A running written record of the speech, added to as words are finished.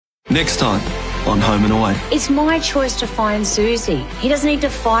Next time on Home and Away. It's my choice to find Susie. He doesn't need to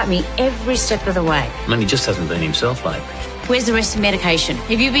fight me every step of the way. I mean, he just hasn't been himself lately. Where's the rest of the medication?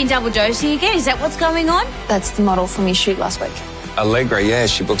 Have you been double dosing again? Is that what's going on? That's the model from your shoot last week. Allegra, yeah,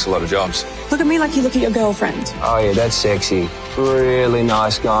 she books a lot of jobs. Look at me like you look at your girlfriend. Oh, yeah, that's sexy. Really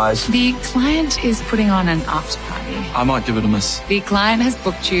nice guys. The client is putting on an after party. I might give it a miss. The client has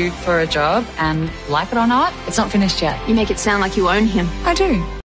booked you for a job, and like it or not, it's not finished yet. You make it sound like you own him. I do.